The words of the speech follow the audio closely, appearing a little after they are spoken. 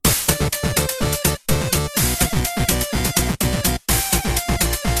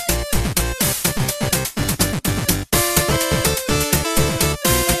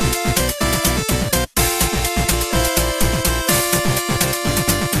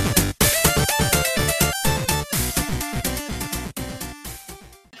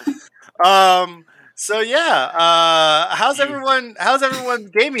So yeah, how's everyone? How's everyone's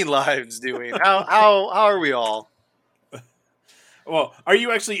gaming lives doing? How are we all? Well, are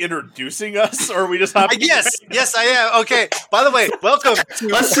you actually introducing us, or are we just hopping? Yes, I am. Okay. By the way, welcome.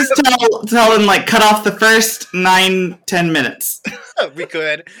 Let's just tell them like cut off the first 9-10 minutes. we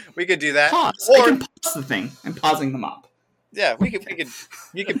could do that. Pause. I can pause the thing. I'm pausing the mop. Yeah,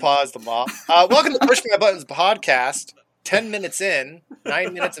 you can pause the mop. Welcome to Push My Buttons podcast. 10 minutes in,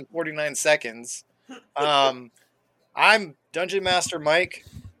 9 minutes and 49 seconds. I'm Dungeon Master Mike,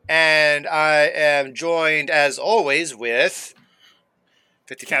 and I am joined as always with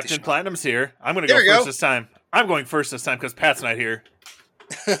Captain Platinum's here. I'm going to go first this time. I'm going first this time because Pat's not here.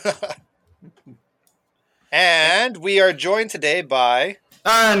 And we are joined today by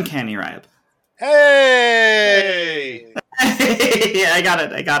Uncanny Ribe. Hey! Yeah, I got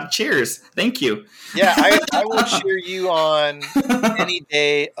it. Cheers. Thank you. Yeah, I will cheer you on any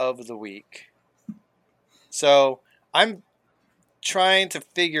day of the week. So I'm trying to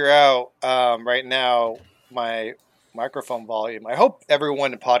figure out right now my microphone volume. I hope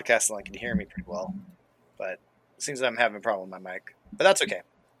everyone in podcast land can hear me pretty well, but it seems that I'm having a problem with my mic. But that's okay.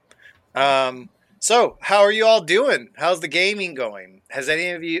 So how are you all doing? How's the gaming going? Have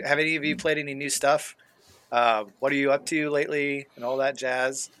any of you played any new stuff? What are you up to lately and all that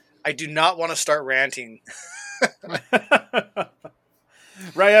jazz? I do not want to start ranting.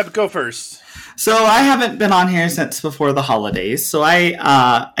 Ryab, go first. So I haven't been on here since before the holidays. So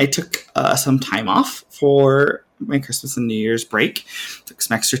I took some time off for my Christmas and New Year's break. Took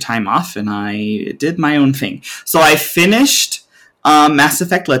some extra time off, and I did my own thing. So I finished Mass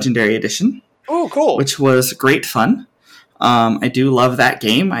Effect Legendary Edition. Oh, cool! Which was great fun. I do love that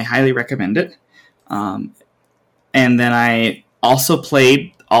game. I highly recommend it. And then I also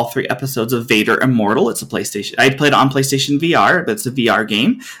played all 3 episodes of Vader Immortal. It's a PlayStation. I played it on PlayStation VR, but it's a VR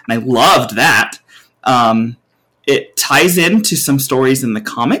game, and I loved that. It ties into some stories in the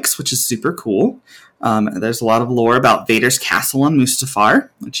comics, which is super cool. There's a lot of lore about Vader's castle on Mustafar,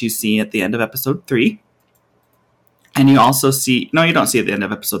 which you see at the end of episode 3. And you also see... No, you don't see it at the end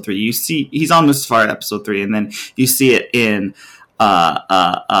of episode 3. You see... He's on Mustafar at episode 3, and then you see it in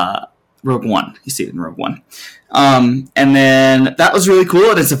Rogue One. You see it in Rogue One. And then that was really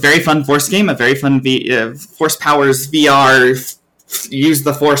cool. And it's a very fun Force game, a very fun Force Powers VR. Use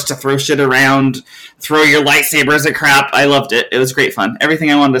the Force to throw shit around, throw your lightsabers at crap. I loved it. It was great fun. Everything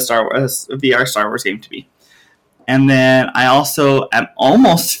I wanted a VR Star Wars game to be. And then I also am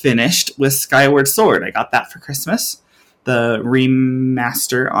almost finished with Skyward Sword. I got that for Christmas, the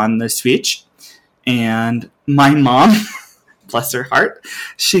remaster on the Switch. And my mom, bless her heart,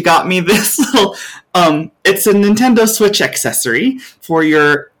 she got me this little, it's a Nintendo Switch accessory for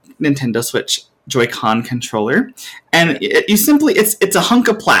your Nintendo Switch Joy-Con controller. And it's a hunk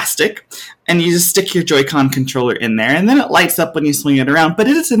of plastic, and you just stick your Joy-Con controller in there, and then it lights up when you swing it around, but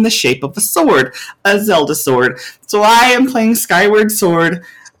it is in the shape of a sword, a Zelda sword. So I am playing Skyward Sword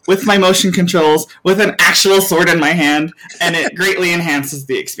with my motion controls, with an actual sword in my hand, and it greatly enhances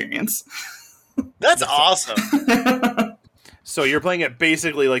the experience. That's awesome. So you're playing it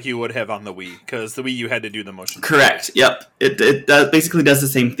basically like you would have on the Wii, because the Wii you had to do the motion. Correct. Yep. It basically does the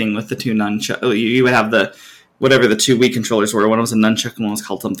same thing with the 2 nunchuck. You would have whatever the 2 Wii controllers were. One was a nunchuck and one was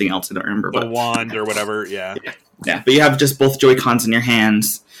called something else. I don't remember. The wand or whatever. Yeah. Yeah. But you have just both Joy-Cons in your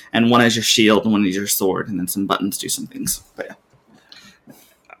hands, and one is your shield and one is your sword, and then some buttons do some things. But yeah.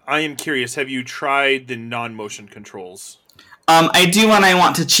 I am curious. Have you tried the non-motion controls? I do, and I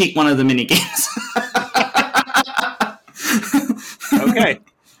want to cheat one of the mini games. Okay.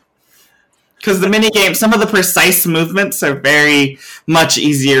 Because the mini game, some of the precise movements are very much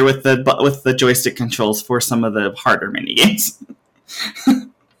easier with the joystick controls for some of the harder mini games.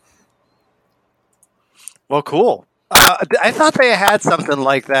 Well, cool. I thought they had something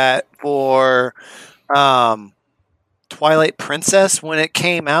like that for Twilight Princess when it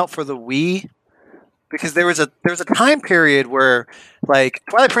came out for the Wii. Because there was a time period where, like,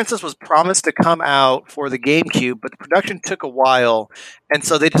 Twilight Princess was promised to come out for the GameCube, but the production took a while, and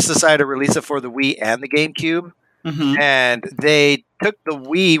so they just decided to release it for the Wii and the GameCube. Mm-hmm. And they took the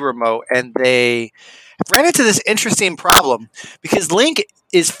Wii remote and they ran into this interesting problem because Link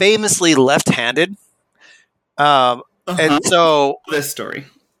is famously left-handed, and so this story.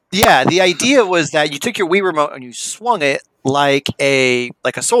 Yeah, the idea was that you took your Wii remote and you swung it like a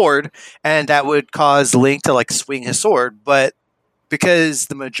sword, and that would cause Link to like swing his sword. But because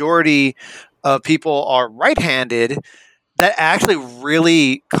the majority of people are right-handed, that actually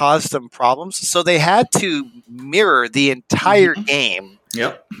really caused them problems. So they had to mirror the entire game.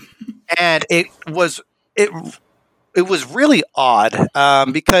 Yep. And it it was really odd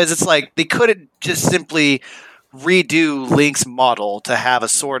because it's like they couldn't just simply redo Link's model to have a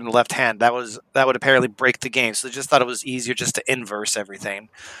sword in the left hand. That would apparently break the game. So they just thought it was easier just to inverse everything,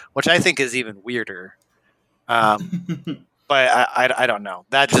 which I think is even weirder. But I don't know.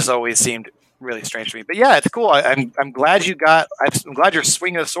 That just always seemed really strange to me. But yeah, it's cool. I'm glad I'm glad you're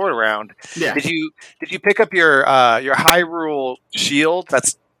swinging a sword around. Yeah. Did you pick up your Hyrule shield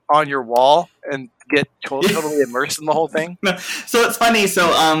that's on your wall and get totally immersed in the whole thing? No. So it's funny.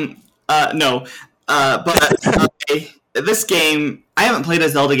 So no. But this game, I haven't played a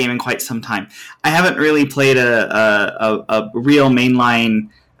Zelda game in quite some time. I haven't really played a real mainline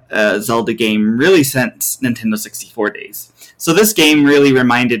Zelda game really since Nintendo 64 days. So this game really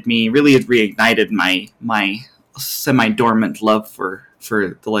reignited my semi-dormant love for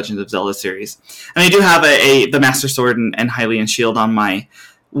the Legend of Zelda series. And I do have the Master Sword and Hylian Shield on my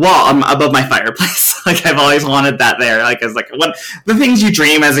wall above my fireplace. Like, I've always wanted that there. Like, as like one the things you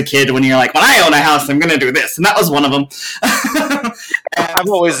dream as a kid when you're like, when I own a house, I'm gonna do this, and that was one of them. I've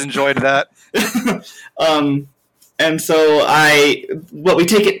always enjoyed that. And so we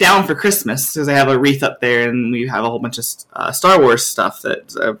take it down for Christmas because I have a wreath up there, and we have a whole bunch of Star Wars stuff.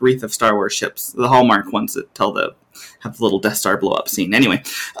 That's a wreath of Star Wars ships, the Hallmark ones that have the little Death Star blow up scene. Anyway,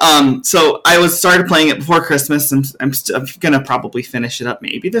 so I started playing it before Christmas, and I'm gonna probably finish it up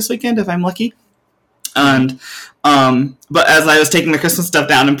maybe this weekend if I'm lucky. And but as I was taking the Christmas stuff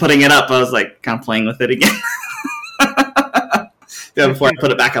down and putting it up, I was like kind of playing with it again. Yeah, before I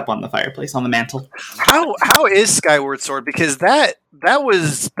put it back up on the fireplace on the mantle. How is Skyward Sword? Because that's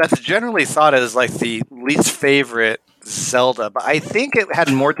generally thought as like the least favorite Zelda, but I think it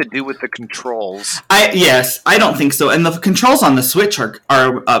had more to do with the controls. Yes, I don't think so. And the controls on the Switch are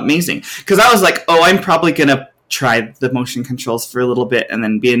amazing. Because I was like, I'm probably gonna try the motion controls for a little bit and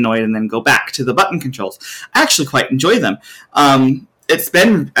then be annoyed and then go back to the button controls. I actually quite enjoy them. I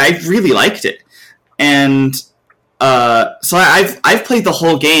really liked it, and so I've played the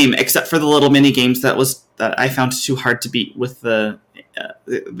whole game except for the little mini games that I found too hard to beat with they're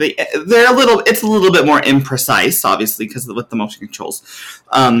it's a little bit more imprecise, obviously, because with the motion controls.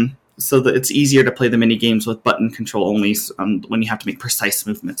 So that it's easier to play the mini games with button control only when you have to make precise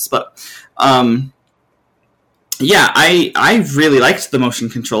movements. But yeah, I really liked the motion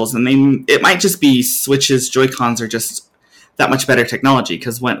controls, and it might just be Switch's Joy-Cons are just that much better technology,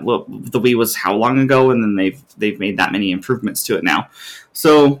 because the Wii was how long ago, and then they've made that many improvements to it now.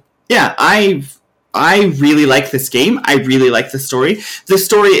 So yeah, I really like this game. I really like the story. The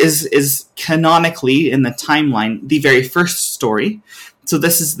story is canonically in the timeline the very first story. So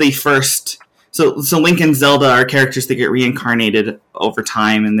this is the first. So Link and Zelda are characters that get reincarnated over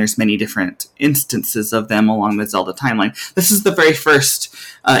time, and there's many different instances of them along the Zelda timeline. This is the very first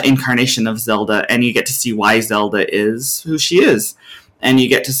incarnation of Zelda, and you get to see why Zelda is who she is. And you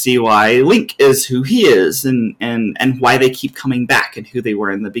get to see why Link is who he is, and why they keep coming back, and who they were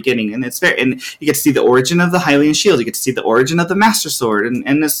in the beginning. And and you get to see the origin of the Hylian Shield, you get to see the origin of the Master Sword,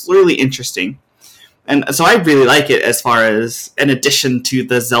 and it's really interesting. And so I really like it as far as an addition to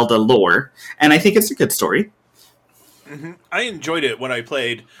the Zelda lore, and I think it's a good story. Mm-hmm. I enjoyed it when I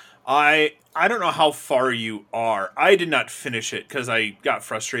played. I don't know how far you are. I did not finish it because I got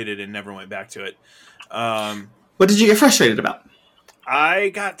frustrated and never went back to it. What did you get frustrated about? I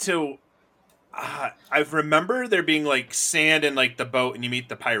got to... I remember there being like sand in like the boat, and you meet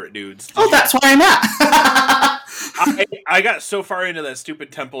the pirate dudes. That's where I'm at. I got so far into that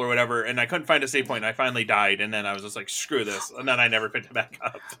stupid temple or whatever, and I couldn't find a save point. I finally died, and then I was just like, screw this, and then I never picked it back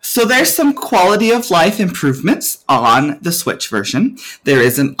up. So there's some quality of life improvements on the Switch version. There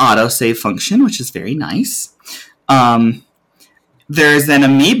is an autosave function, which is very nice. There's an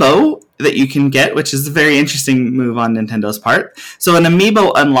amiibo that you can get, which is a very interesting move on Nintendo's part. So an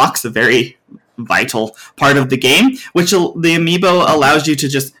amiibo unlocks a very vital part of the game, which the amiibo allows you to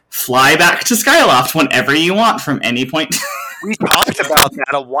just fly back to Skyloft whenever you want from any point. We talked about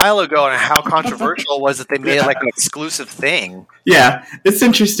that a while ago and how controversial it was that they made it like an exclusive thing. Yeah, it's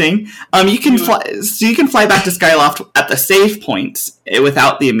interesting. You can fly back to Skyloft at the save points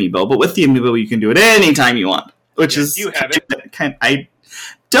without the amiibo, but with the amiibo you can do it anytime you want. Which is you have it. I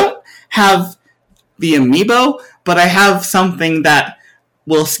don't have the amiibo, but I have something that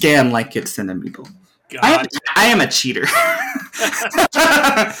will scan like it's an amiibo. I am a cheater.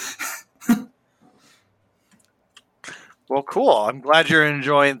 Well, cool. I'm glad you're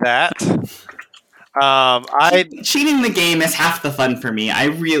enjoying that. Cheating the game is half the fun for me. I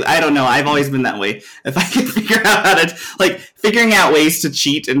don't know. I've always been that way. If I can figure out how to, figuring out ways to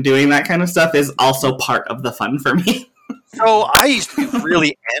cheat and doing that kind of stuff is also part of the fun for me. So I used to be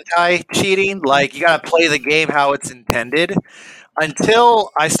really anti-cheating. Like, you got to play the game how it's intended.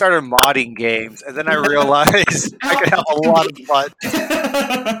 Until I started modding games, and then I realized I could have a lot of fun.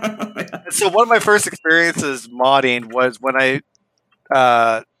 So one of my first experiences modding was when I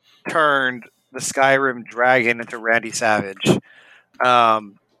turned the Skyrim dragon into Randy Savage.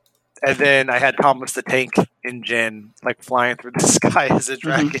 And then I had Thomas the Tank Engine like flying through the sky as a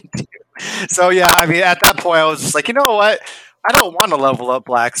dragon too. So yeah, I mean, at that point, I was just like, you know what? I don't want to level up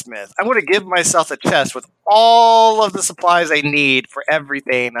blacksmith. I'm going to give myself a chest with all of the supplies I need for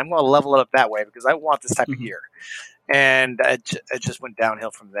everything. I'm going to level it up that way because I want this type of gear. And it just went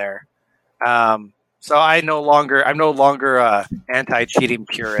downhill from there. So I'm no longer a anti-cheating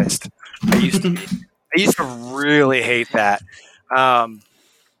purist. I used to be. I used to really hate that.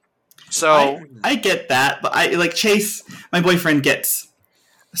 So I get that, but I like Chase, my boyfriend, gets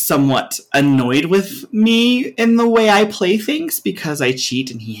somewhat annoyed with me in the way I play things because I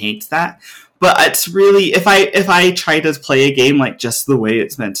cheat and he hates that. But it's really if I try to play a game like just the way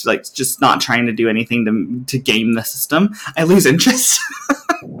it's meant to, like just not trying to do anything to game the system, I lose interest.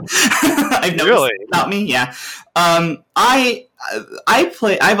 I've noticed really? About me, yeah. I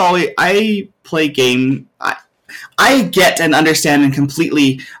play game. I get and understand and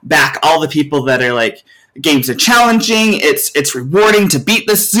completely back all the people that are like, games are challenging, it's rewarding to beat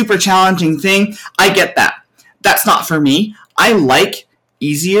this super challenging thing. I get that. That's not for me. I like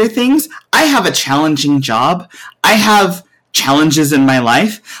easier things. I have a challenging job. I have challenges in my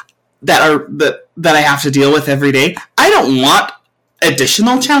life that I have to deal with every day. I don't want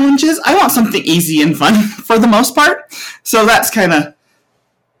additional challenges. I want something easy and fun for the most part. So that's kind of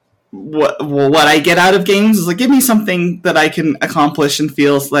what I get out of games is like, give me something that I can accomplish and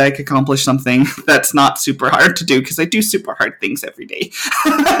feels like accomplish something that's not super hard to do because I do super hard things every day.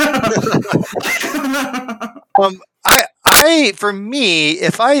 For me,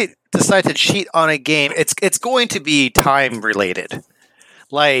 if I decide to cheat on a game, it's going to be time related.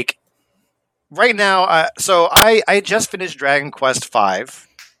 Like right now, I just finished Dragon Quest V.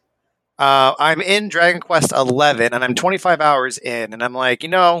 I'm in Dragon Quest 11, and I'm 25 hours in, and I'm like,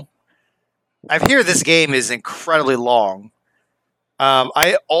 I hear this game is incredibly long.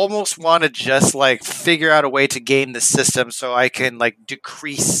 I almost want to just like figure out a way to game the system so I can like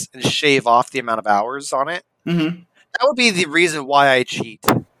decrease and shave off the amount of hours on it. Mm-hmm. That would be the reason why I cheat.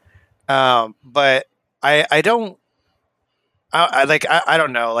 But I don't. I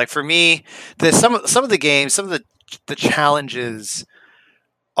don't know. Like for me, some of the games, some of the challenges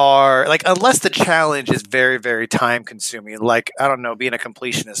are like, unless the challenge is very, very time consuming, like, I don't know, being a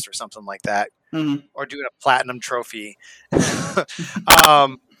completionist or something like that, or doing a platinum trophy.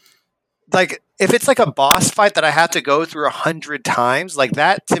 Like if it's like a boss fight that I have to go through 100 times, like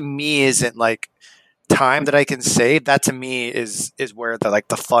that to me isn't like time that I can save. That to me is where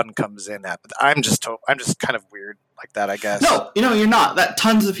the fun comes in at. But I'm just kind of weird like that, I guess. No, you're not. That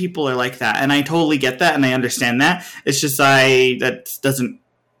tons of people are like that, and I totally get that, and I understand that. It's just that doesn't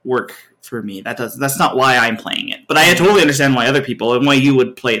work for me. That's not why I'm playing it. But I totally understand why other people and why you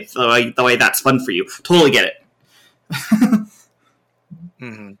would play it the way that's fun for you. Totally get it.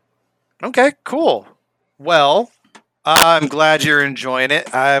 Mm-hmm. Okay, cool. Well, I'm glad you're enjoying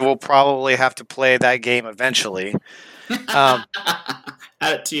it. I will probably have to play that game eventually. Add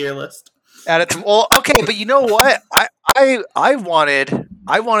it to your list. Well, okay, but you know what? I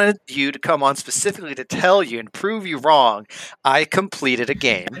wanted you to come on specifically to tell you and prove you wrong. I completed a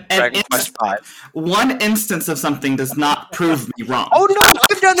game, Dragon Quest V. One instance of something does not prove me wrong. Oh no,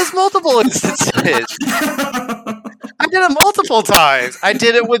 I've done this multiple instances. I did it multiple times. I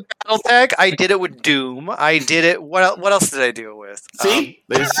did it with BattleTech. I did it with Doom. I did it. What else did I do it with? See,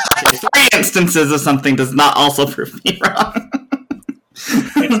 there's 3 instances of something does not also prove me wrong.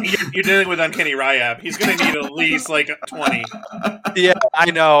 You're dealing with Uncanny Ryab. He's going to need at least like 20. Yeah,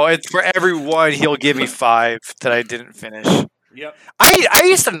 I know. It's for every one he'll give me 5 that I didn't finish. Yep. I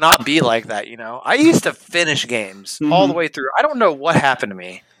used to not be like that, I used to finish games all the way through. I don't know what happened to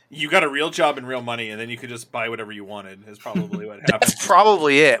me. You got a real job and real money, and then you could just buy whatever you wanted, is probably what happened. That's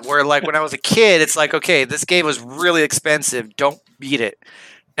probably it. Where, like, when I was a kid, it's like, okay, this game was really expensive. Don't beat it.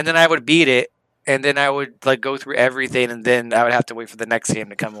 And then I would beat it, and then I would, like, go through everything, and then I would have to wait for the next game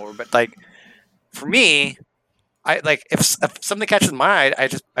to come over. But, like, for me, if something catches my eye,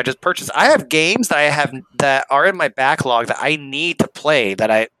 I just purchase. I have games that are in my backlog that I need to play, that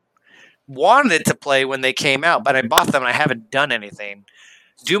I wanted to play when they came out, but I bought them and I haven't done anything.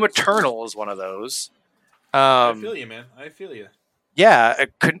 Doom Eternal is one of those. I feel you, man. I feel you. Yeah,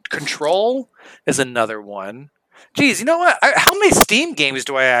 Control is another one. Geez, you know what? How many Steam games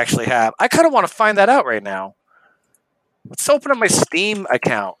do I actually have? I kind of want to find that out right now. Let's open up my Steam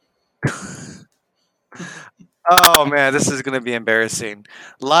account. Oh man, this is gonna be embarrassing.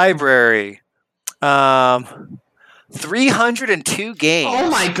 Library. 302 games. Oh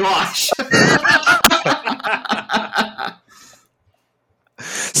my gosh.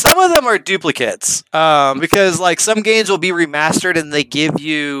 Some of them are duplicates. Because like some games will be remastered and they give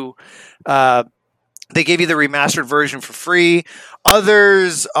you the remastered version for free.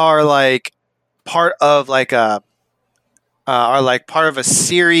 Others are like part of like a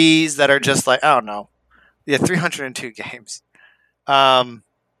series that are just like, I don't know. Yeah, 302 games. Some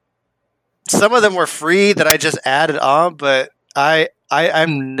of them were free that I just added on, but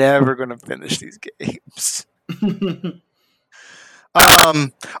I'm never gonna finish these games.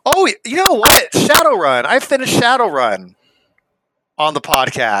 Oh, you know what? Shadowrun. I finished Shadowrun on the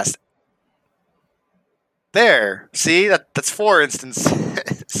podcast. There. See? That's 4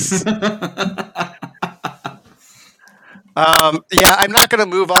 instances. Yeah, I'm not going to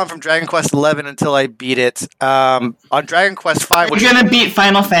move on from Dragon Quest 11 until I beat it. On Dragon Quest 5... You're going to beat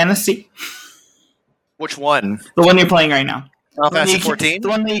Final Fantasy? Which one? The one you're playing right now. Final Fantasy 14? The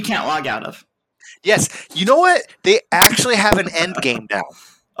one that you can't log out of. Yes. You know what? They actually have an end game now.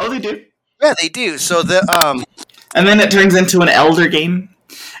 Oh, they do? Yeah, they do. So the... And then it turns into an Elder game.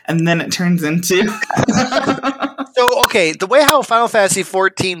 And then it turns into... So, okay, the way how Final Fantasy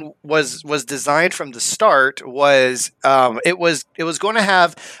 14 was designed from the start was it was going to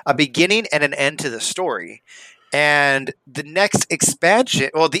have a beginning and an end to the story. And the next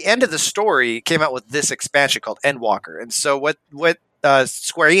expansion, well, the end of the story came out with this expansion called Endwalker. And so what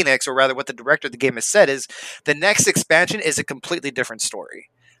Square Enix, or rather what the director of the game has said, is the next expansion is a completely different story.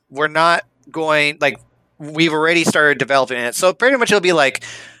 We're not going, like, we've already started developing it. So pretty much it'll be like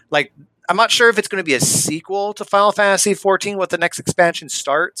I'm not sure if it's going to be a sequel to Final Fantasy 14 what the next expansion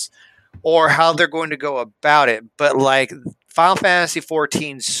starts, or how they're going to go about it. But like Final Fantasy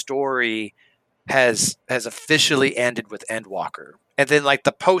 14's story has officially ended with Endwalker, and then like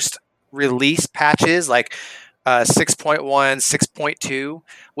the post-release patches, like 6.1, 6.2,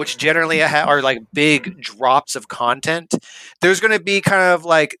 which generally are like big drops of content. There's going to be kind of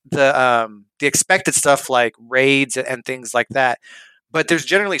like the expected stuff like raids and things like that. But there's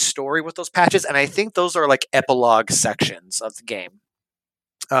generally story with those patches, and I think those are like epilogue sections of the game.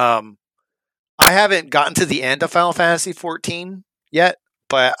 I haven't gotten to the end of Final Fantasy 14 yet,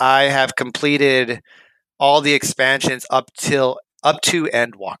 but I have completed all the expansions up to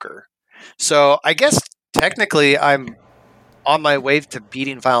Endwalker. So I guess technically I'm on my way to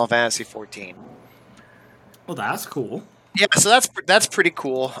beating Final Fantasy 14. Well, that's cool. Yeah, so that's pretty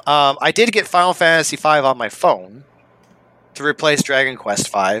cool. I did get Final Fantasy 5 on my phone to replace Dragon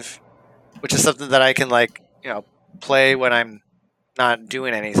Quest V, which is something that I can play when I'm not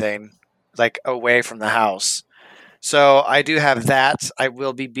doing anything, like away from the house. So I do have that. I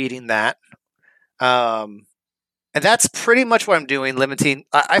will be beating that. And that's pretty much what I'm doing, limiting.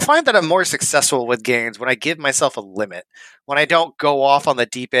 I find that I'm more successful with games when I give myself a limit, when I don't go off on the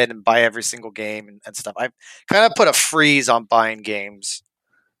deep end and buy every single game and stuff. I kind of put a freeze on buying games.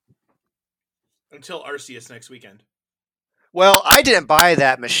 Until Arceus next weekend. Well, I didn't buy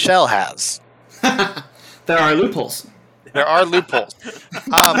that. Michelle has. There are loopholes. There are loopholes.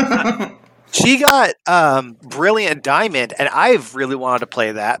 She got Brilliant Diamond, and I've really wanted to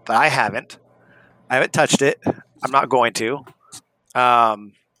play that, but I haven't. I haven't touched it. I'm not going to. Yeah.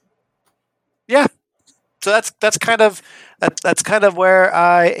 So that's kind of where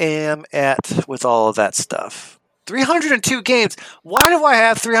I am at with all of that stuff. 302 games. Why do I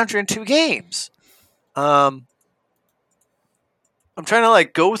have 302 games? I'm trying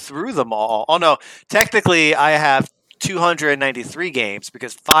to go through them all. Oh no, technically I have 293 games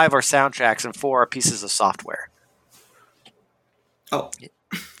because 5 are soundtracks and 4 are pieces of software. Oh.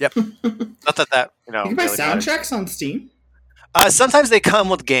 Yep. Not that you can buy really soundtracks on Steam? Sometimes they come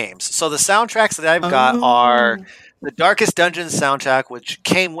with games. So the soundtracks that I've got are the Darkest Dungeon soundtrack, which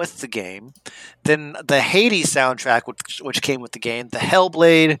came with the game. Then the Hades soundtrack, which came with the game. The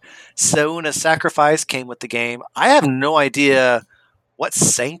Hellblade Seuna Sacrifice came with the game. I have no idea what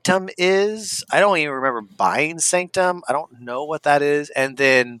Sanctum is. I don't even remember buying Sanctum. I don't know what that is. And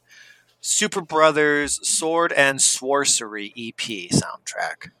then Super Brothers Sword and Sorcery EP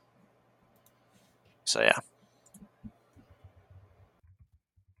soundtrack. So yeah.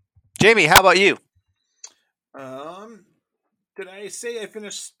 Jamie, how about you? Did I say I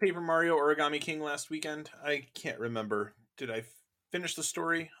finished Paper Mario Origami King last weekend? I can't remember. Did I finish the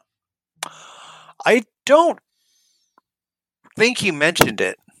story? I don't think you mentioned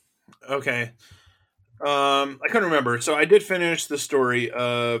it. Okay. I couldn't remember. So I did finish the story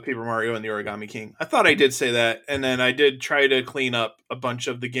of Paper Mario and the Origami King. I thought I did say that, and then I did try to clean up a bunch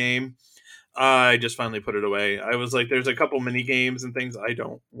of the game. I just finally put it away. I was like, there's a couple mini games and things I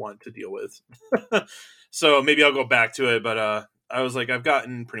don't want to deal with. So maybe I'll go back to it, but I was like, I've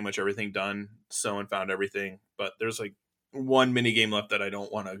gotten pretty much everything done, and found everything, but there's like one mini game left that I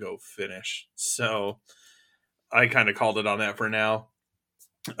don't want to go finish. So I kind of called it on that for now.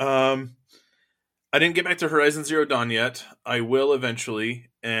 I didn't get back to Horizon Zero Dawn yet. I will eventually,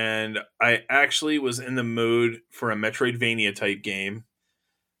 and I actually was in the mood for a Metroidvania type game.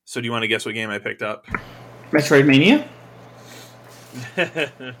 So do you want to guess what game I picked up? Metroidvania?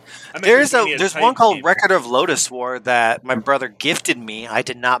 There's one called Record of Lodoss War that my brother gifted me. I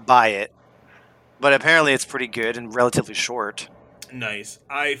did not buy it, but apparently it's pretty good and relatively short. Nice.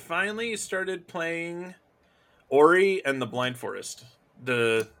 I finally started playing Ori and the Blind Forest,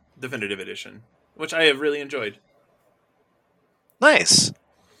 the definitive edition, which I have really enjoyed. Nice.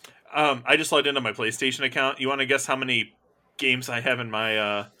 I just logged into my PlayStation account. You want to guess how many games I have in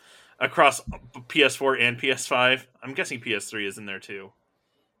my across PS4 and PS5? I'm guessing PS3 is in there too.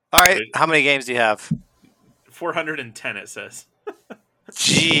 All right. How many games do you have? 410, it says.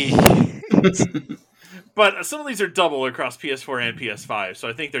 Gee. But some of these are double across PS4 and PS5, so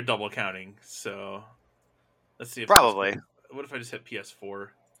I think they're double counting. So let's see. Probably. What if I just hit PS4?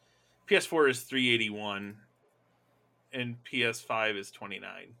 PS4 is 381, and PS5 is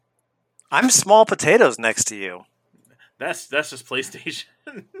 29. I'm small potatoes next to you. That's just PlayStation.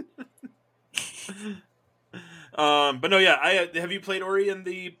 But no, yeah. Have you played Ori and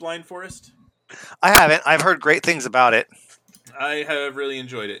the Blind Forest? I haven't. I've heard great things about it. I have really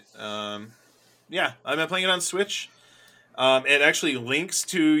enjoyed it. Yeah, I've been playing it on Switch. It actually links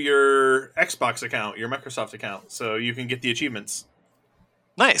to your Xbox account, your Microsoft account, so you can get the achievements.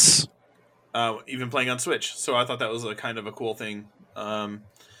 Nice. Even playing on Switch. So I thought that was a kind of a cool thing.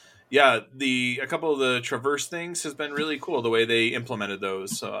 Yeah, a couple of the traverse things has been really cool, the way they implemented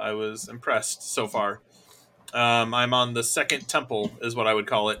those. So I was impressed so far. I'm on the second temple, is what I would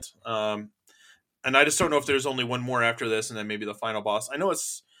call it. And I just don't know if there's only one more after this, and then maybe the final boss. I know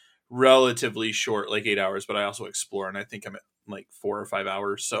it's relatively short, like 8 hours, but I also explore, and I think I'm at like 4 or 5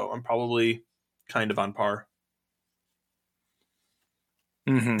 hours. So I'm probably kind of on par.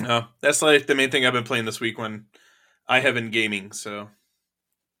 Mm-hmm. That's like the main thing I've been playing this week when I have been gaming. So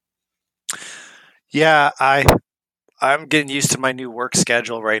yeah, I'm getting used to my new work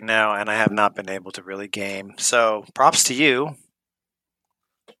schedule right now, and I have not been able to really game. So props to you.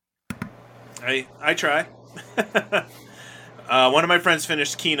 I try. One of my friends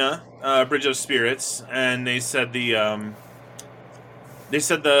finished Kena, Bridge of Spirits, and they said the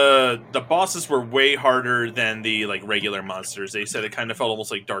bosses were way harder than the like regular monsters. They said it kind of felt almost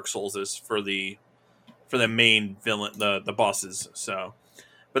like Dark Souls is for the main villain, the bosses. So,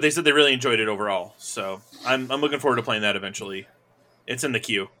 but they said they really enjoyed it overall. So I'm looking forward to playing that eventually. It's in the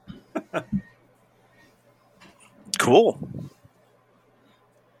queue. Cool.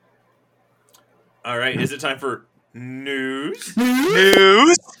 All right, is it time for news?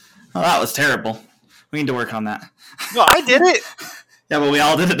 News? Oh, that was terrible. We need to work on that. No, I did it. Yeah, but we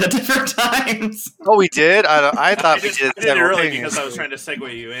all did it at different times. Oh, we did? I thought we did. I did it early because I was trying to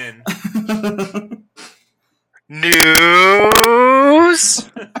segue you in. News?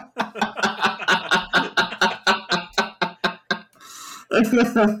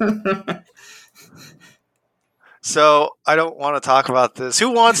 So, I don't want to talk about this. Who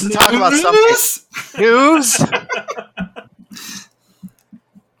wants to talk about something? News?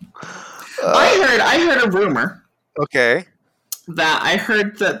 I heard a rumor. Okay. That I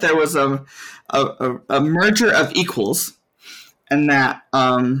heard that there was a merger of equals, and that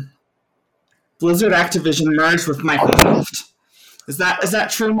Blizzard Activision merged with Microsoft. Is that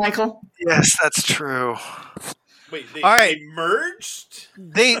true, Michael? Yes, that's true. Wait, all right. They merged?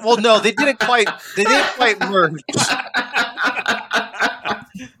 They didn't quite merge.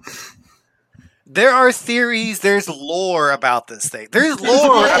 There are theories. There's lore about this thing. There's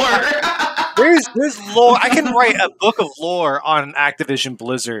lore. There's lore. I can write a book of lore on Activision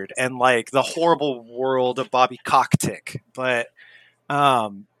Blizzard and like the horrible world of Bobby Kotick. But,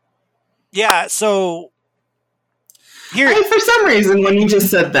 yeah. So here, for some reason, when you just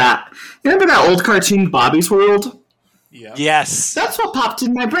said that, remember that old cartoon Bobby's World? Yeah. Yes. That's what popped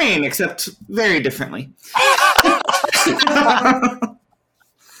in my brain, except very differently.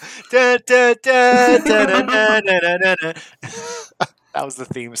 That was the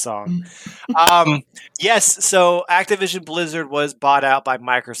theme song. Yes, so Activision Blizzard was bought out by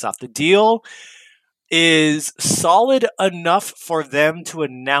Microsoft. The deal is solid enough for them to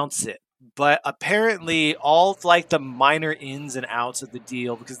announce it, but apparently all of, like, the minor ins and outs of the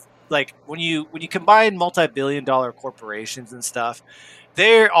deal, because like when you combine multi-billion-dollar corporations and stuff,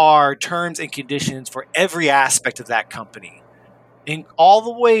 there are terms and conditions for every aspect of that company, all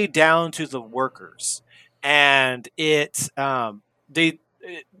the way down to the workers. And the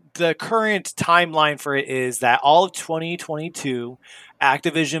current timeline for it is that all of 2022,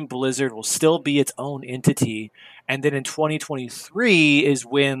 Activision Blizzard will still be its own entity, and then in 2023 is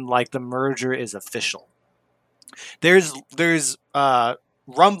when, like, the merger is official. There's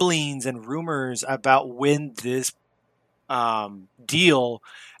rumblings and rumors about when this deal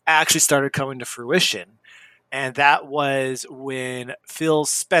actually started coming to fruition. And that was when Phil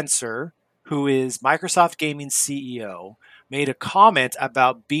Spencer, who is Microsoft Gaming's CEO, made a comment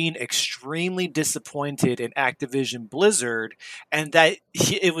about being extremely disappointed in Activision Blizzard, and that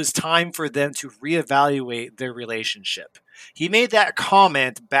it was time for them to reevaluate their relationship. He made that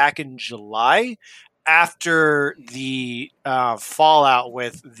comment back in July, after the fallout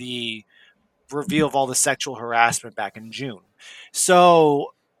with the reveal of all the sexual harassment back in June.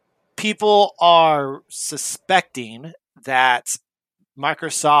 So people are suspecting that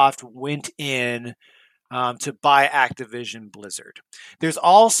Microsoft went in to buy Activision Blizzard. There's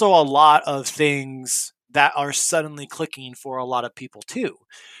also a lot of things that are suddenly clicking for a lot of people too.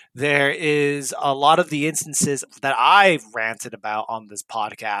 There is a lot of the instances that I've ranted about on this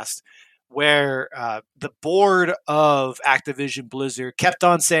podcast where the board of Activision Blizzard kept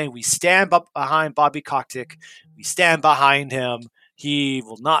on saying, we stand behind Bobby Kotick, we stand behind him, he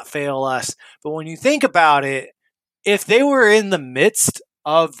will not fail us. But when you think about it, if they were in the midst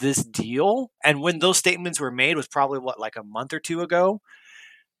of this deal, and when those statements were made was probably like a month or two ago,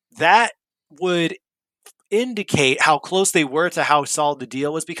 that would indicate how close they were to how solid the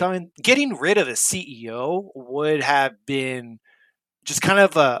deal was becoming. Getting rid of a CEO would have been just kind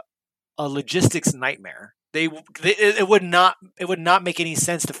of a logistics nightmare. It would not make any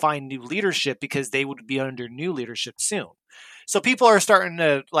sense to find new leadership, because they would be under new leadership soon. So people are starting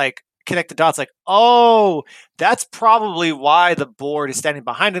to, like, connect the dots, like, oh, that's probably why the board is standing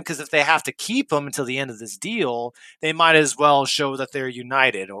behind him, because if they have to keep him until the end of this deal, they might as well show that they're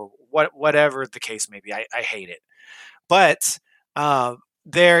united, or whatever the case may be. I hate it. But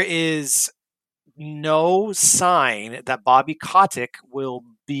there is no sign that Bobby Kotick will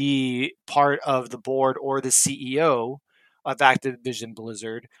be part of the board or the CEO of Activision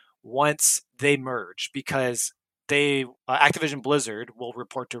Blizzard once they merge, because Activision Blizzard will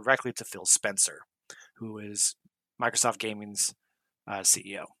report directly to Phil Spencer, who is Microsoft Gaming's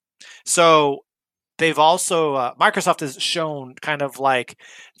CEO. So they've also Microsoft has shown kind of like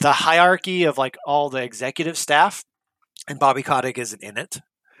the hierarchy of, like, all the executive staff, and Bobby Kotick isn't in it.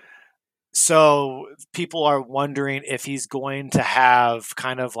 So people are wondering if he's going to have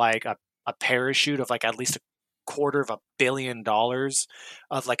kind of like a parachute of, like, at least $250 million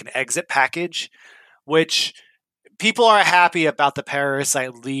of, like, an exit package, which people are happy about the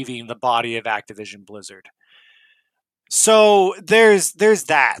parasite leaving the body of Activision Blizzard. So there's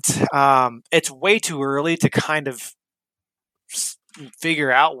that. It's way too early to kind of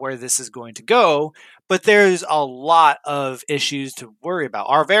figure out where this is going to go, but there's a lot of issues to worry about.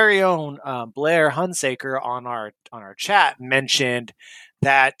 Our very own Blair Hunsaker on our chat mentioned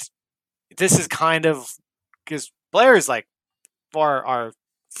that this is kind of, because Blair is, like, for our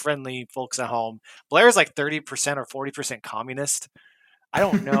friendly folks at home, Blair is like 30% or 40% communist. I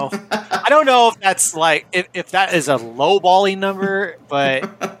don't know. I don't know if that's like if that is a lowballing number, but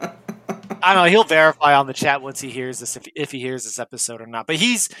I don't know. He'll verify on the chat once he hears this, if he hears this episode or not. But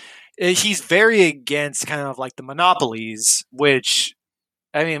he's very against kind of like the monopolies, which,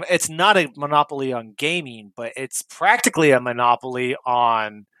 I mean, it's not a monopoly on gaming, but it's practically a monopoly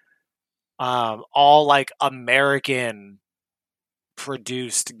on all, like, American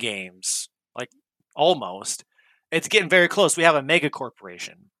produced games. Like, almost. It's getting very close. We have a mega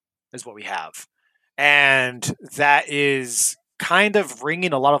corporation is what we have. And that is kind of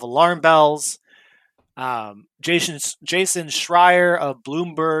ringing a lot of alarm bells. Jason Schreier of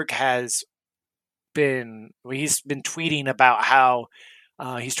Bloomberg he's been tweeting about how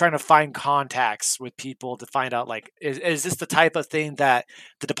he's trying to find contacts with people to find out, like, is this the type of thing that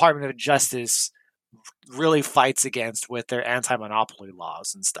the Department of Justice really fights against with their anti-monopoly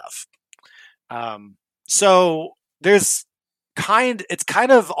laws and stuff. So it's kind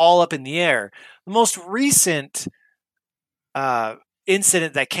of all up in the air. The most recent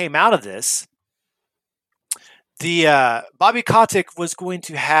incident that came out of this, the Bobby Kotick was going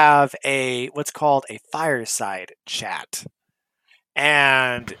to have what's called a fireside chat,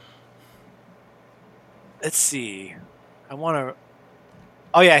 and let's see, oh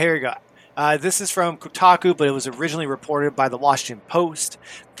yeah, here we go. This is from Kotaku, but it was originally reported by the Washington Post.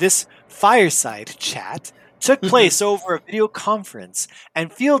 This fireside chat took place over a video conference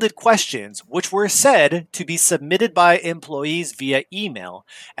and fielded questions which were said to be submitted by employees via email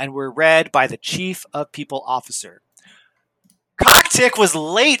and were read by the Chief of People Officer. Kotick was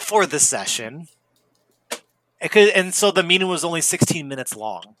late for the session, and so the meeting was only 16 minutes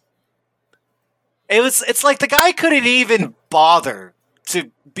long. It's like the guy couldn't even bother to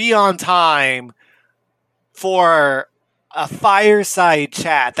be on time for a fireside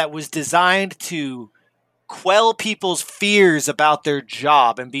chat that was designed to quell people's fears about their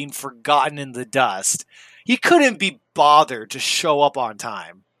job and being forgotten in the dust. He couldn't be bothered to show up on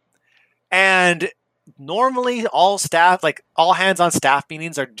time. And normally all hands on staff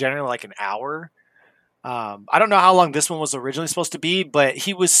meetings are generally like an hour. I don't know how long this one was originally supposed to be, but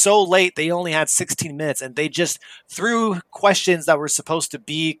he was so late they only had 16 minutes and they just threw questions that were supposed to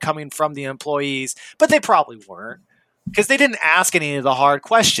be coming from the employees, but they probably weren't because they didn't ask any of the hard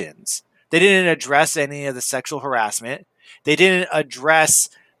questions. They didn't address any of the sexual harassment. They didn't address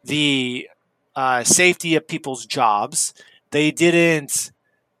the safety of people's jobs. They didn't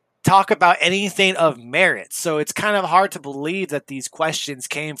talk about anything of merit. So it's kind of hard to believe that these questions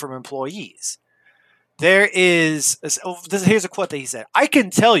came from employees. Here's a quote that he said, "I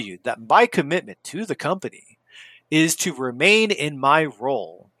can tell you that my commitment to the company is to remain in my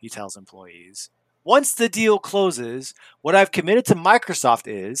role," he tells employees. "Once the deal closes, what I've committed to Microsoft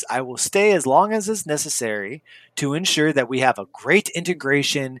is I will stay as long as is necessary to ensure that we have a great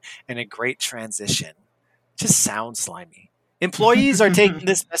integration and a great transition." Just sounds slimy. Employees are taking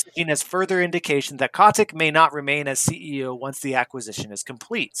this messaging as further indication that Kotick may not remain as CEO once the acquisition is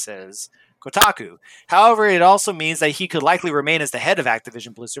complete, says Kotaku. However, it also means that he could likely remain as the head of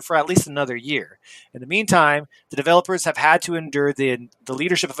Activision Blizzard for at least another year. In the meantime, the developers have had to endure the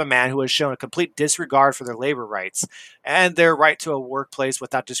leadership of a man who has shown a complete disregard for their labor rights and their right to a workplace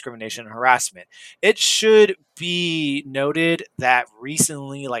without discrimination and harassment. It should be noted that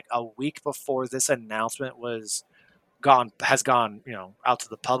recently, like a week before this announcement has gone out to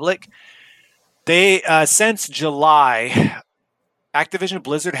the public, they since July, Activision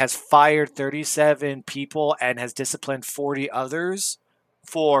Blizzard has fired 37 people and has disciplined 40 others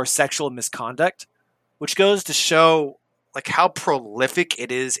for sexual misconduct, which goes to show like how prolific it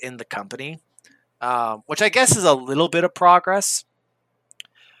is in the company, which I guess is a little bit of progress,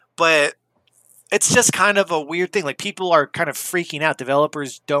 but it's just kind of a weird thing. Like, people are kind of freaking out.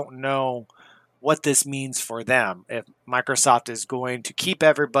 Developers don't know what this means for them, if Microsoft is going to keep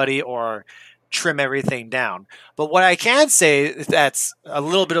everybody or trim everything down. But what I can say that's a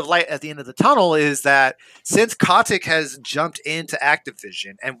little bit of light at the end of the tunnel is that since Kotick has jumped into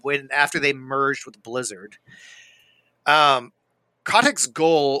Activision and after they merged with Blizzard, Kotick's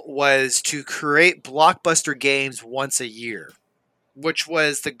goal was to create blockbuster games once a year, which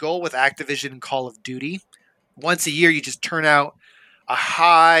was the goal with Activision and Call of Duty. Once a year, you just turn out a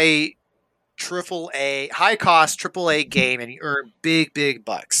high cost AAA game and you earn big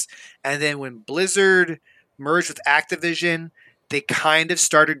bucks. And then when Blizzard merged with Activision, they kind of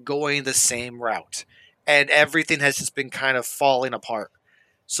started going the same route. And everything has just been kind of falling apart.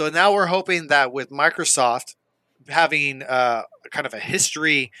 So now we're hoping that with Microsoft having kind of a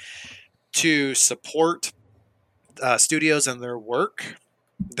history to support studios and their work,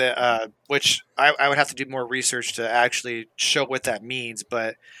 which I would have to do more research to actually show what that means,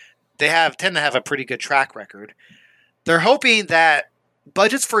 but they tend to have a pretty good track record. They're hoping that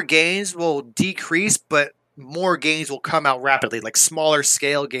budgets for games will decrease, but more games will come out rapidly, like smaller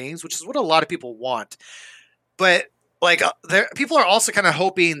scale games, which is what a lot of people want. But like, people are also kind of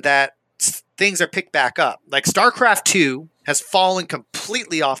hoping that things are picked back up. Like StarCraft 2 has fallen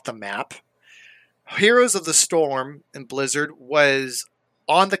completely off the map. Heroes of the Storm in Blizzard was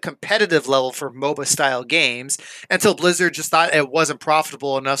on the competitive level for MOBA style games until Blizzard just thought it wasn't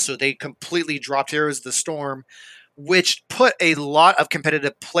profitable enough, so they completely dropped Heroes of the Storm, which put a lot of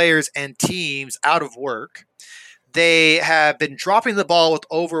competitive players and teams out of work. They have been dropping the ball with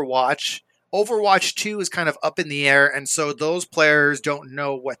Overwatch. Overwatch 2 is kind of up in the air, and so those players don't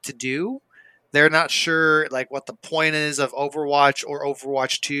know what to do. They're not sure like what the point is of Overwatch or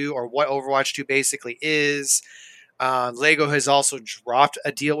Overwatch 2 or what Overwatch 2 basically is. LEGO has also dropped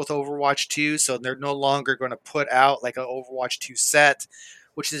a deal with Overwatch 2, so they're no longer going to put out like an Overwatch 2 set,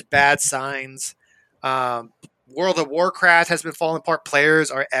 which is bad signs. World of Warcraft has been falling apart.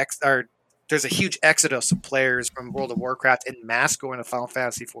 Players there's a huge exodus of players from World of Warcraft en masse going to Final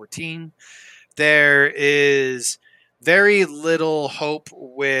Fantasy XIV. There is very little hope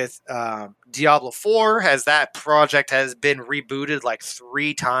with Diablo 4, as that project has been rebooted like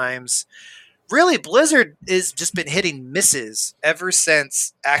 3 times. Really, Blizzard has just been hitting misses ever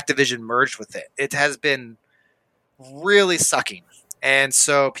since Activision merged with it. It has been really sucking. And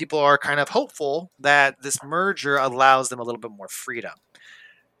so people are kind of hopeful that this merger allows them a little bit more freedom,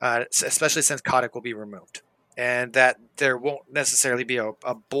 especially since Kotick will be removed. And that there won't necessarily be a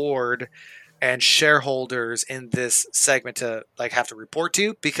board and shareholders in this segment to like have to report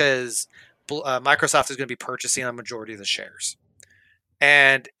to, because Microsoft is going to be purchasing a majority of the shares.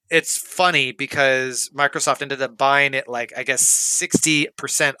 And it's funny because Microsoft ended up buying it like, I guess,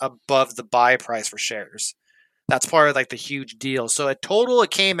 60% above the buy price for shares. That's part of like the huge deal. So in total,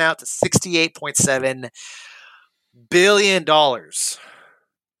 it came out to $68.7 billion.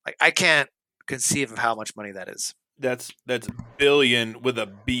 Like, I can't conceive of how much money that is. That's billion with a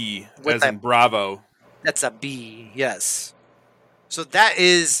B, as in Bravo. That's a B, yes. So that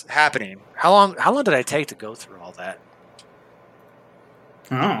is happening. How long did I take to go through all that?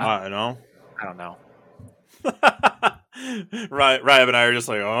 I don't know. Ryan and I are just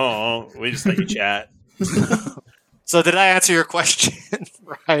like, we just like to chat. So did I answer your question,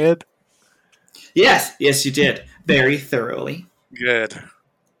 Ryan? Yes, you did. Very thoroughly. Good.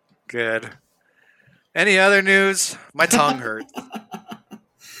 Any other news? My tongue hurts.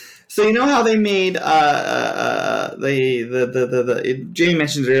 So you know how they made Jamie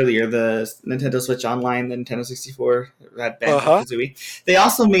mentioned earlier, the Nintendo Switch Online, the Nintendo 64 had Banjo-Kazooie. They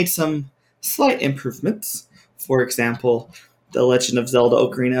also made some slight improvements. For example, The Legend of Zelda: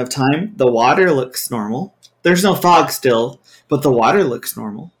 Ocarina of Time. The water looks normal. There's no fog still, but the water looks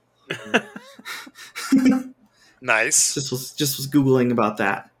normal. Nice. Just was Googling about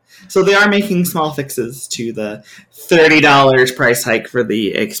that. So they are making small fixes to the $30 price hike for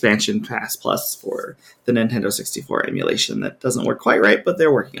the expansion Pass Plus for the Nintendo 64 emulation. That doesn't work quite right, but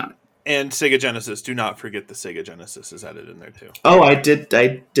they're working on it. And Sega Genesis. Do not forget the Sega Genesis is added in there too. Oh, I did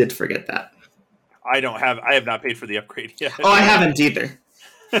forget that. I have not paid for the upgrade yet. Oh, I haven't either.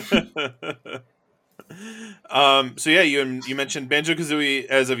 So yeah, you mentioned Banjo-Kazooie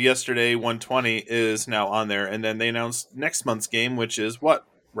as of yesterday, 120 is now on there, and then they announced next month's game, which is what,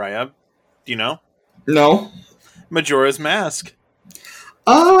 Ryab? Do you know? No. Majora's Mask.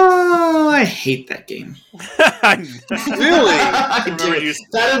 Oh, I hate that game. Really?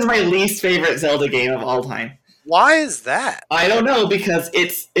 That is my least favorite Zelda game of all time. Why is that? I don't know, because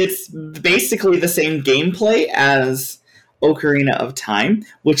it's basically the same gameplay as Ocarina of Time,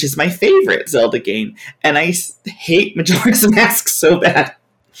 which is my favorite Zelda game, and I hate Majora's Mask so bad.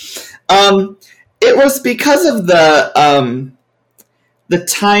 It was because of the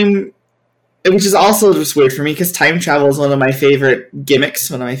time, which is also just weird for me, because time travel is one of my favorite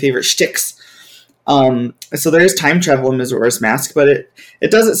gimmicks, one of my favorite shticks. So there is time travel in Majora's Mask, but it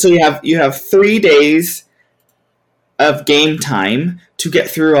does it so you have 3 days of game time to get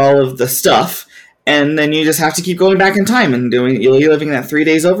through all of the stuff, and then you just have to keep going back in time and living that 3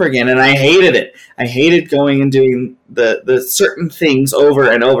 days over again. And I hated it. I hated going and doing the certain things over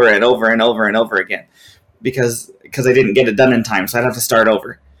and over and over and over and over again because I didn't get it done in time, so I'd have to start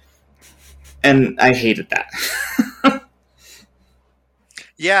over. And I hated that.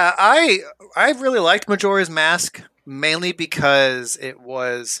 Yeah, I really liked Majora's Mask, mainly because it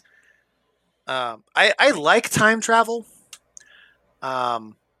was I like time travel.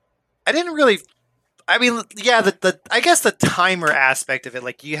 I didn't really. I mean, yeah, I guess the timer aspect of it,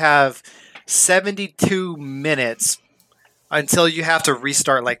 like you have 72 minutes until you have to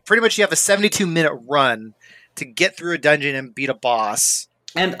restart. Like pretty much, you have a 72-minute run to get through a dungeon and beat a boss.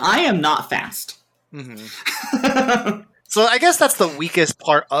 And I am not fast. Mm-hmm. So I guess that's the weakest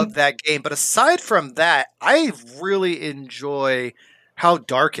part of that game. But aside from that, I really enjoy how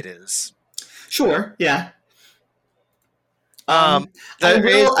dark it is. Sure, yeah.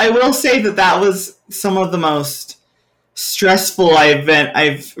 I will say that was some of the most stressful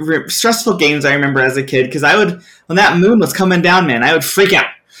stressful games I remember as a kid, because when that moon was coming down, man, I would freak out.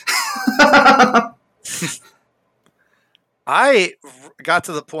 I got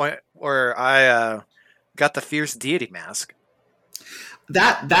to the point where I got the Fierce Deity Mask.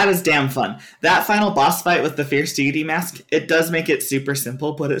 That is damn fun. That final boss fight with the Fierce Deity Mask, it does make it super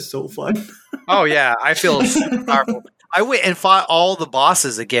simple, but it's so fun. Oh yeah, I feel super powerful. I went and fought all the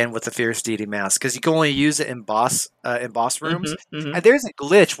bosses again with the Fierce Deity Mask, because you can only use it in boss rooms. Mm-hmm, mm-hmm. And there's a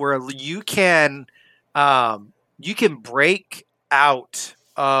glitch where you can break out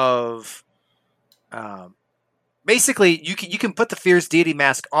of basically you can put the Fierce Deity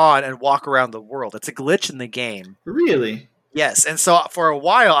Mask on and walk around the world. It's a glitch in the game. Really? Yes, and so for a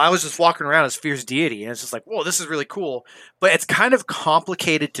while I was just walking around as Fierce Deity, and it's just like, whoa, this is really cool. But it's kind of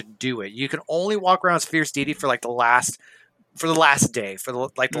complicated to do it. You can only walk around as Fierce Deity for like the last day, for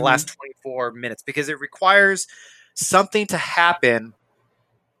the last 24 minutes, because it requires something to happen.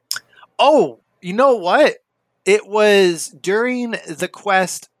 Oh, you know what? It was during the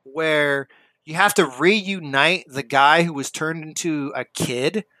quest where you have to reunite the guy who was turned into a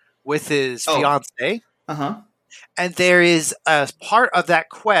kid with his fiance. Uh-huh. And there is a part of that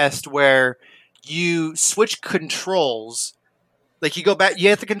quest where you switch controls. Like you go back, you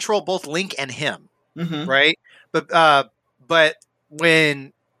have to control both Link and him, right? But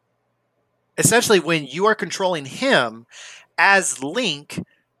when you are controlling him as Link,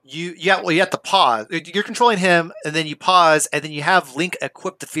 you have to pause. You're controlling him, and then you pause, and then you have Link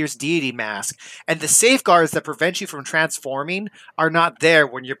equip the Fierce Deity mask, and the safeguards that prevent you from transforming are not there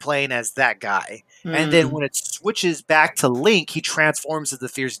when you're playing as that guy. And then when it switches back to Link, he transforms as the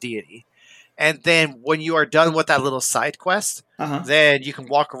Fierce Deity. And then when you are done with that little side quest, then you can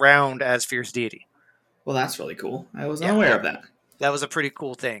walk around as Fierce Deity. Well, that's really cool. I wasn't aware of that. That was a pretty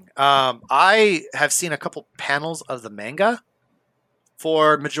cool thing. I have seen a couple panels of the manga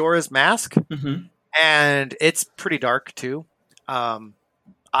for Majora's Mask, and it's pretty dark too.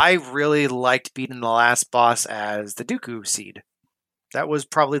 I really liked beating the last boss as the Dooku Seed. That was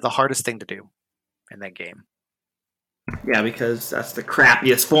probably the hardest thing to do in that game. Yeah, because that's the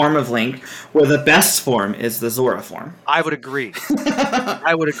crappiest form of Link, where the best form is the Zora form. I would agree.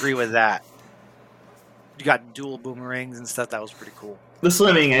 I would agree with that. You got dual boomerangs and stuff. That was pretty cool. The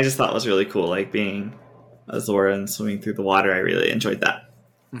swimming, I just thought was really cool, like being a Zora and swimming through the water. I really enjoyed that.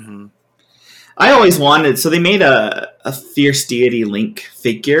 I always wanted, so they made a Fierce Deity Link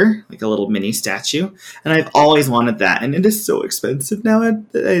figure, like a little mini statue, and I've always wanted that, and it is so expensive now.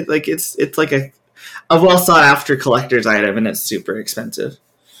 It's like a well sought after collector's item, and it's super expensive.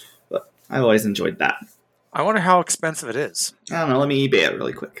 But I've always enjoyed that. I wonder how expensive it is. I don't know. Let me eBay it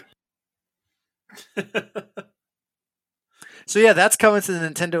really quick. So yeah, that's coming to the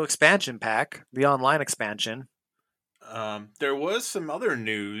Nintendo expansion pack, the online expansion. There was some other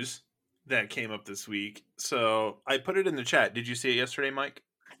news that came up this week, so I put it in the chat. Did you see it yesterday, Mike?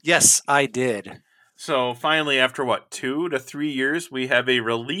 Yes, I did. So finally, after 2 to 3 years, we have a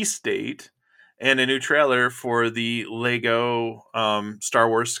release date and a new trailer for the Lego Star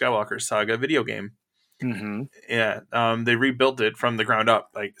Wars Skywalker Saga video game. Yeah, they rebuilt it from the ground up.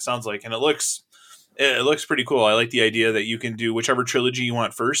 Like sounds like, and it looks pretty cool. I like the idea that you can do whichever trilogy you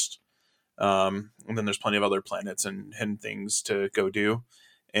want first, and then there's plenty of other planets and things to go do.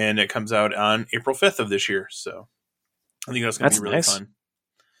 And it comes out on April 5th of this year, so I think that's going to be really fun.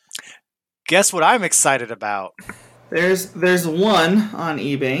 Guess what I'm excited about? There's one on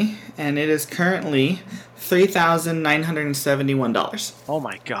eBay, and it is currently $3,971. Oh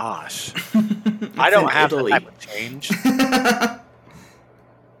my gosh! I don't have that type of change.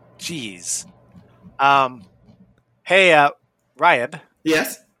 Jeez. Hey, Ryab.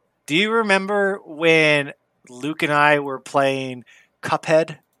 Yes. Do you remember when Luke and I were playing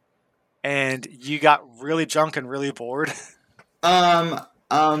Cuphead, and you got really drunk and really bored?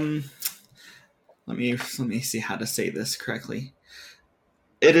 Let me see how to say this correctly.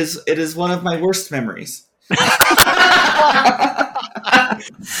 It is one of my worst memories.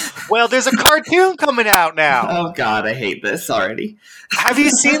 Well, there's a cartoon coming out now. Oh God, I hate this already. Have you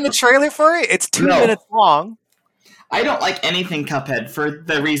seen the trailer for it? It's 2 minutes long. I don't like anything Cuphead for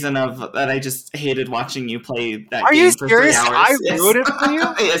the reason of that I just hated watching you play that Are game you for serious? 3 hours. I ruined it for you?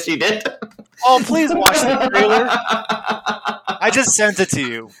 Yes, you did. Oh, please watch the trailer. I just sent it to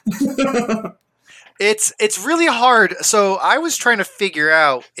you. It's really hard. So I was trying to figure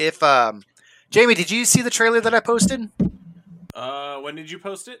out if Jamie, did you see the trailer that I posted? When did you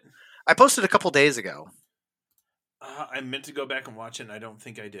post it? I posted a couple days ago. I meant to go back and watch it, and I don't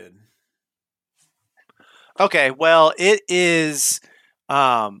think I did. Okay, well, it is.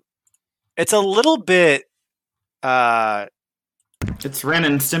 It's a little bit. It's Ren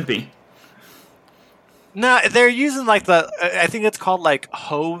and Stimpy. No, they're using like I think it's called like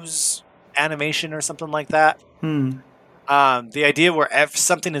hose animation or something like that. The idea where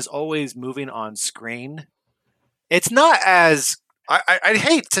something is always moving on screen. It's not as I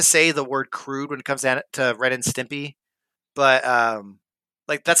hate to say the word crude when it comes down to Ren and Stimpy, but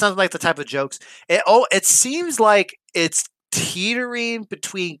like that's not like the type of jokes. It seems like it's teetering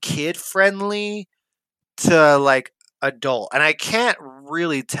between kid friendly to like adult, and I can't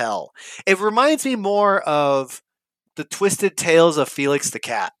really tell. It reminds me more of the Twisted Tales of Felix the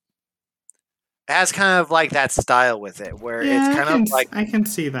Cat. It has kind of like that style with it, where it's kind of like I can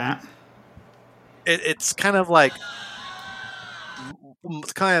see that. It's kind of like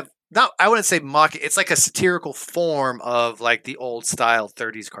kind of not. I wouldn't say mock. It's like a satirical form of like the old style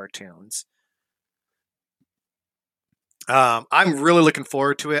 30s cartoons. I'm really looking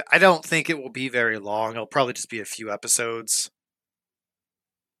forward to it. I don't think it will be very long. It'll probably just be a few episodes.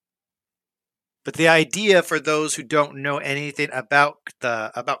 But the idea, for those who don't know anything about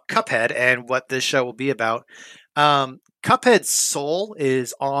Cuphead and what this show will be about, Cuphead's soul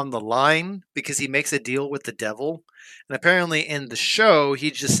is on the line because he makes a deal with the devil. And apparently in the show,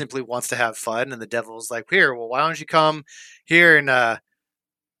 he just simply wants to have fun. And the devil's like, here, well, why don't you come here and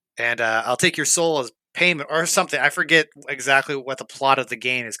I'll take your soul as payment or something. I forget exactly what the plot of the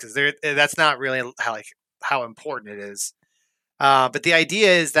game is because that's not really how important it is. But the idea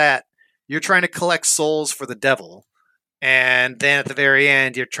is that you're trying to collect souls for the devil. And then at the very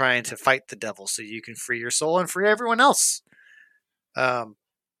end, you're trying to fight the devil so you can free your soul and free everyone else.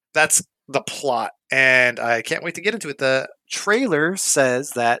 That's the plot. And I can't wait to get into it. The trailer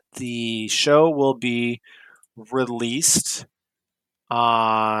says that the show will be released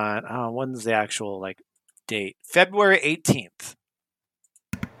on, when's the actual date? February 18th.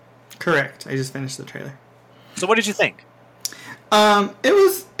 Correct. I just finished the trailer. So what did you think?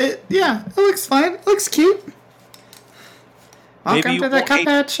 It looks fine. It looks cute. Welcome to the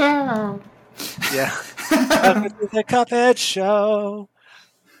Cuphead show. Yeah. Welcome to the Cuphead show.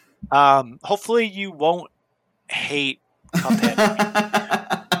 Hopefully you won't hate Cuphead.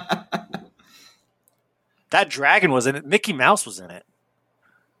 That dragon was in it. Mickey Mouse was in it.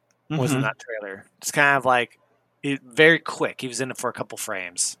 Was in that trailer. It's kind of very quick. He was in it for a couple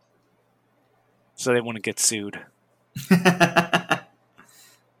frames. So they wouldn't get sued.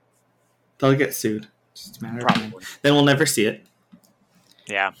 They'll get sued. Just a matter of time. Then we'll never see it.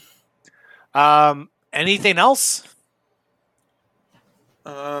 Yeah. Anything else?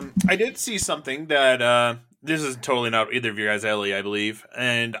 I did see something that this is totally not either of your guys' alley, I believe,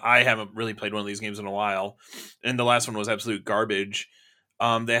 and I haven't really played one of these games in a while, and the last one was absolute garbage.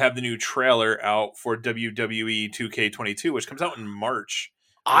 They have the new trailer out for WWE 2K22, which comes out in March.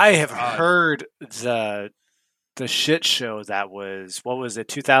 I have heard the shit show that was, what was it,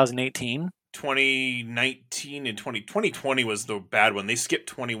 2018? 2019 and 2020 was the bad one. They skipped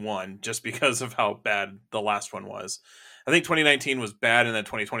 21 just because of how bad the last one was. I think 2019 was bad and then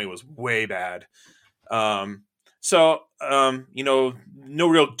 2020 was way bad. No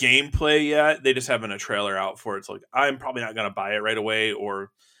real gameplay yet. They just having a trailer out for it. So I'm probably not going to buy it right away,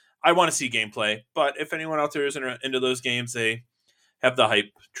 or I want to see gameplay. But if anyone out there is into those games, they have the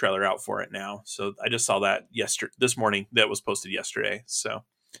hype trailer out for it now. So I just saw that this morning. That was posted yesterday. So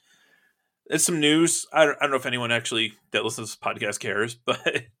it's some news. I don't know if anyone actually that listens to this podcast cares, but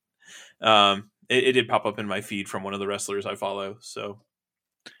it did pop up in my feed from one of the wrestlers I follow. So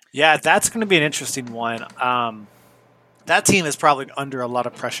yeah, that's going to be an interesting one. That team is probably under a lot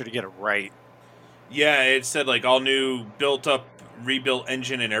of pressure to get it right. Yeah, it said all new, built up, rebuilt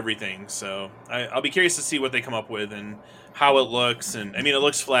engine and everything. So I'll be curious to see what they come up with and how it looks. And I mean, it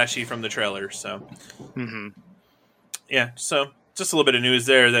looks flashy from the trailer. So yeah, so just a little bit of news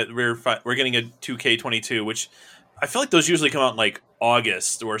there that we're getting a 2K22, which I feel like those usually come out in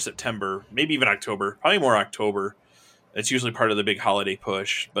August or September, maybe even October, probably more October. It's usually part of the big holiday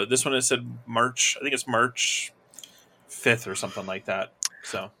push. But this one, it said March. I think it's March 5th or something like that.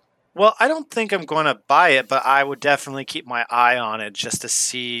 So, well, I don't think I'm going to buy it, but I would definitely keep my eye on it just to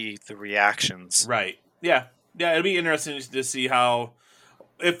see the reactions. Right. Yeah. It'll be interesting to see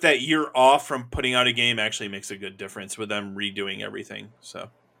if that year off from putting out a game actually makes a good difference with them redoing everything. So,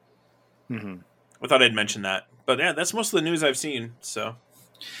 I thought I'd mention that. But yeah, that's most of the news I've seen. So,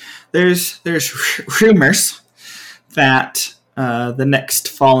 there's rumors that the next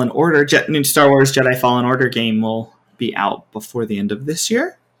Fallen Order, new Star Wars Jedi Fallen Order game will be out before the end of this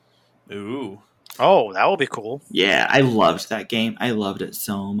year. Ooh. Oh, that will be cool. Yeah, I loved that game. I loved it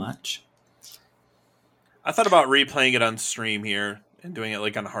so much. I thought about replaying it on stream here and doing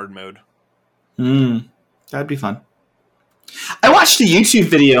it on hard mode. That'd be fun. I watched a YouTube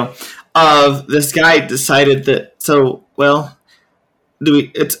video of this guy decided that, it's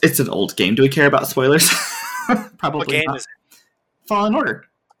an old game. Do we care about spoilers? Probably what game not. Is it? Fallen Order.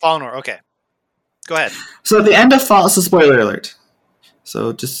 Fallen Order, okay. Go ahead. So at the end of Fallen, it's a spoiler alert.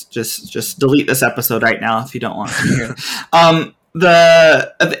 So just delete this episode right now if you don't want to hear it. At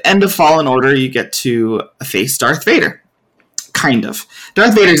the end of Fallen Order, you get to face Darth Vader. Kind of.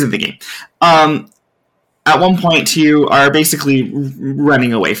 Darth Vader's in the game. At one point, you are basically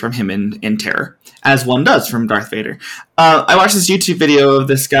running away from him in terror, as one does from Darth Vader. I watched this YouTube video of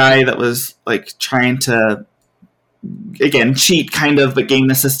this guy that was trying to, again, cheat kind of, but game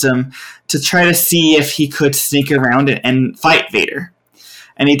the system to try to see if he could sneak around and fight Vader.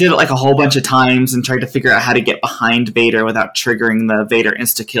 And he did it like a whole bunch of times and tried to figure out how to get behind Vader without triggering the Vader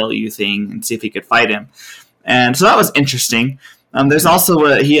insta-kill you thing and see if he could fight him. And so that was interesting. There's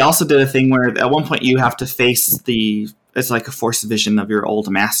also he also did a thing where at one point you have to face it's like a force vision of your old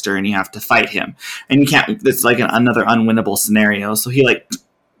master and you have to fight him. And you can't, it's like another unwinnable scenario. So he like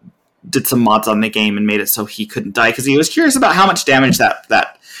did some mods on the game and made it so he couldn't die because he was curious about how much damage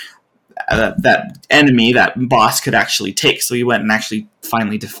that enemy, that boss, could actually take. So he went and actually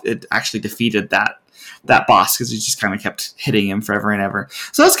finally defeated that boss because he just kind of kept hitting him forever and ever.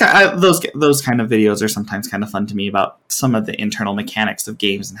 So those kind of videos are sometimes kind of fun to me about some of the internal mechanics of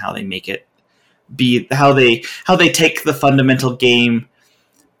games and how they make it be how they take the fundamental game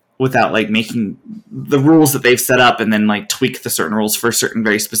without like making the rules that they've set up and then like tweak the certain rules for certain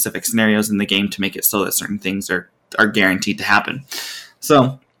very specific scenarios in the game to make it so that certain things are guaranteed to happen.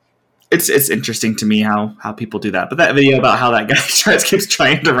 So it's interesting to me how people do that. But that video about how that guy keeps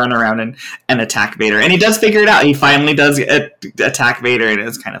trying to run around and attack Vader, and he does figure it out. He finally does attack Vader, and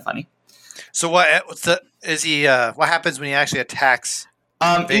it's kind of funny. So what happens when he actually attacks?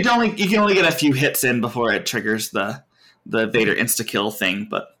 You can only get a few hits in before it triggers the Vader insta kill thing.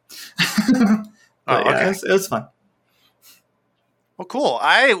 But okay. It was fun. Well, cool.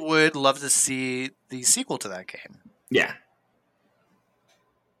 I would love to see the sequel to that game. Yeah.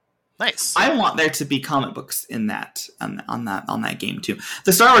 Nice. I want there to be comic books in that on that game too.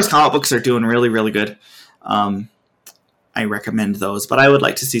 The Star Wars comic books are doing really, really good. I recommend those, but I would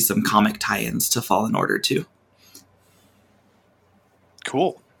like to see some comic tie-ins to Fallen Order too.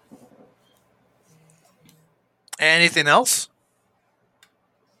 Cool. Anything else?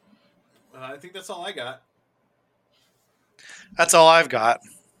 I think that's all I got. That's all I've got.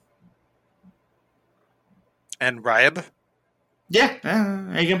 And Ryab? Yeah,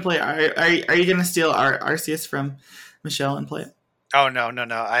 are you gonna play? Are you gonna steal our Arceus from Michelle and play it? Oh no!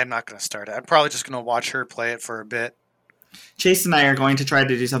 I'm not gonna start it. I'm probably just gonna watch her play it for a bit. Chase and I are going to try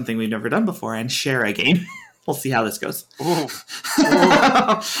to do something we've never done before and share a game. We'll see how this goes. Ooh.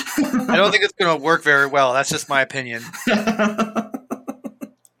 I don't think it's gonna work very well. That's just my opinion.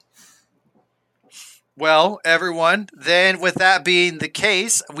 Well, everyone, then with that being the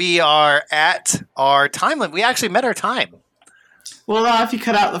case, we are at our time limit. We actually met our time. Well, if you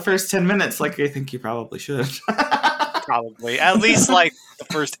cut out the first 10 minutes, like I think you probably should. Probably. At least like the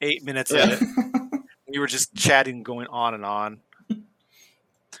first 8 minutes of it. We were just chatting, going on and on.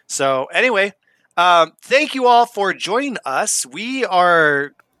 So anyway, thank you all for joining us. We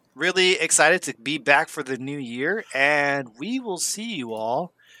are really excited to be back for the new year, and we will see you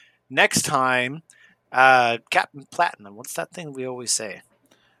all next time. Captain Platinum, what's that thing we always say?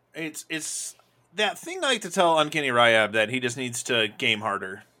 It's that thing I like to tell Uncanny Ryab that he just needs to game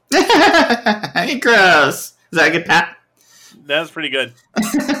harder. Hey, gross. Is that a good pat? That's pretty good.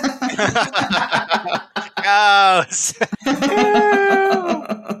 Gross.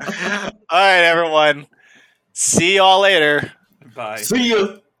 All right, everyone. See y'all later. Bye. See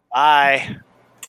you. Bye.